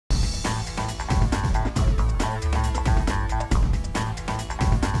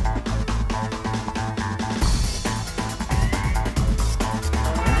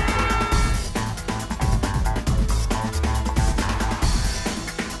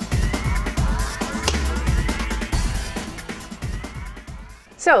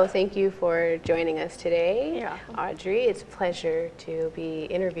So thank you for joining us today, Yeah. Audrey. It's a pleasure to be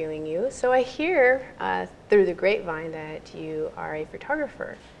interviewing you. So I hear through the grapevine that you are a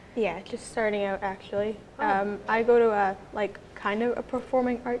photographer. Yeah, just starting out actually. Oh. I go to a kind of a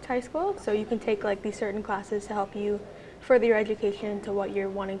performing arts high school, so you can take like these certain classes to help you further your education into what you're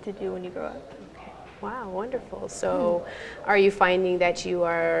wanting to do when you grow up. Okay. Wow, wonderful. So are you finding that you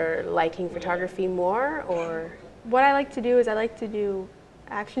are liking photography more, or? What I like to do is I like to do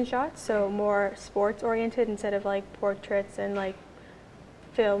action shots, so more sports oriented instead of like portraits and like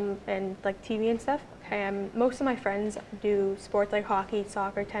film and like TV and stuff. Most of my friends do sports like hockey,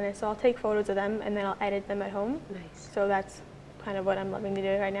 soccer, tennis, so I'll take photos of them and then I'll edit them at home. Nice. So that's kind of what I'm loving to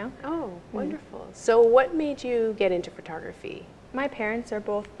do right now. Oh, wonderful. So what made you get into photography? My parents are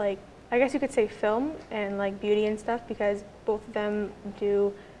both like, I guess you could say film and like beauty and stuff, because both of them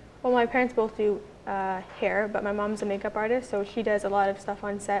do, well, my parents both do hair, but my mom's a makeup artist, so she does a lot of stuff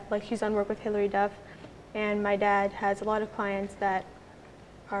on set. Like she's done work with Hilary Duff, and my dad has a lot of clients that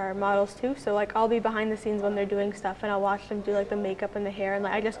are models too, so like I'll be behind the scenes when they're doing stuff and I'll watch them do like the makeup and the hair, and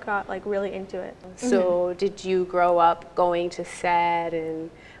like I just got like really into it. So did you grow up going to set and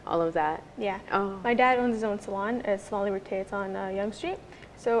all of that? Yeah. Oh. My dad owns his own salon, Salon Liberté. It's on Yonge Street.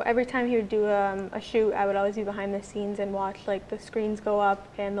 So every time he would do a shoot, I would always be behind the scenes and watch like the screens go up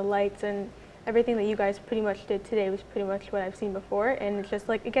and the lights, and everything that you guys pretty much did today was pretty much what I've seen before, and it's just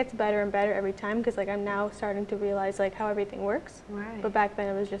like it gets better and better every time, because like I'm now starting to realize like how everything works. Right. But back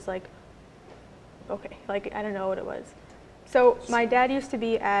then it was just like, okay, like I don't know what it was. So my dad used to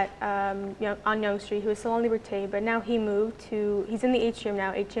be at on Yonge Street. He was Salon Liberté, but now he moved to, he's in the atrium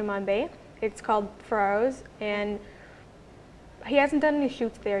now, Atrium on Bay. It's called Ferraro's, and he hasn't done any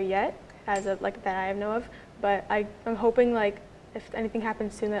shoots there yet, as of like that I know of. But I'm hoping like if anything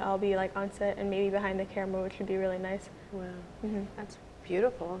happens soon that I'll be like on set and maybe behind the camera, which would be really nice. Wow, that's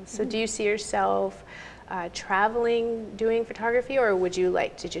beautiful. So do you see yourself traveling doing photography, or would you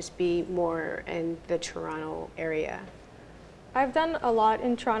like to just be more in the Toronto area? I've done a lot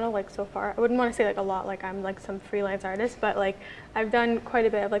in Toronto, like so far. I wouldn't want to say like a lot, like I'm like some freelance artist, but like I've done quite a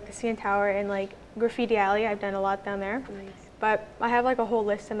bit of like the CN Tower and like Graffiti Alley. I've done a lot down there. Nice. But I have like a whole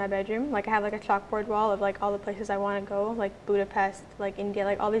list in my bedroom. Like I have like a chalkboard wall of like all the places I want to go, like Budapest, like India,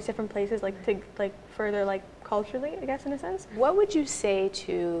 like all these different places, like to like further like culturally, I guess, in a sense. What would you say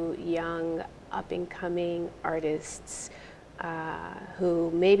to young up-and-coming artists who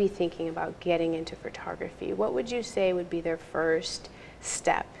may be thinking about getting into photography? What would you say would be their first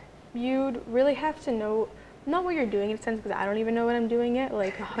step? You'd really have to know, not what you're doing in a sense, because I don't even know what I'm doing yet,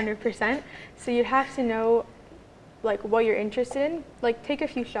 like 100%. So you'd have to know like what you're interested in. Like take a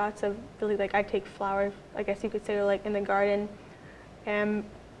few shots of really, like I take flowers, I guess you could say, or like in the garden, and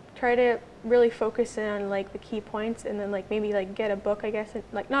try to really focus in on like the key points, and then like maybe like get a book, I guess,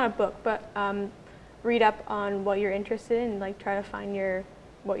 like not a book, but read up on what you're interested in and like try to find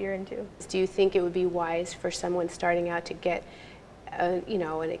what you're into. Do you think it would be wise for someone starting out to get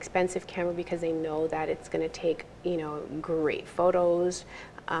an expensive camera because they know that it's going to take great photos,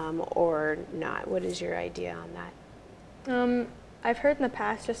 or not? What is your idea on that? I've heard in the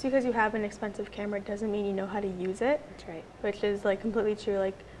past, just because you have an expensive camera doesn't mean you know how to use it. That's right. Which is like completely true.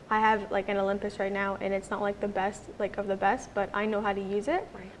 Like I have like an Olympus right now, and it's not like the best, like of the best, but I know how to use it.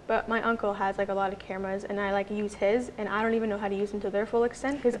 Right. But my uncle has like a lot of cameras, and I like use his, and I don't even know how to use them to their full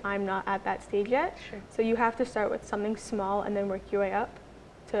extent because I'm not at that stage yet. Sure. So you have to start with something small and then work your way up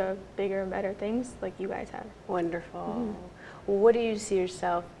to bigger and better things like you guys have. Wonderful. What do you see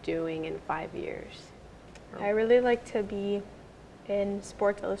yourself doing in 5 years? I really like to be in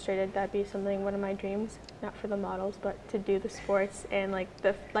Sports Illustrated. That'd be something, one of my dreams, not for the models, but to do the sports and like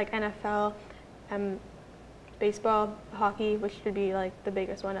the NFL, baseball, hockey, which should be like the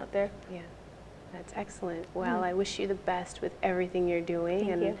biggest one out there. Yeah, that's excellent. Well, I wish you the best with everything you're doing.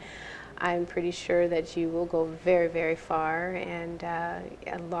 Thank you. I'm pretty sure that you will go very, very far, and a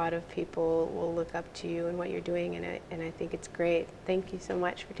lot of people will look up to you and what you're doing, and I think it's great. Thank you so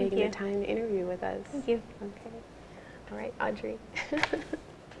much for taking the time to interview with us. Thank you. Okay. All right, Audrey.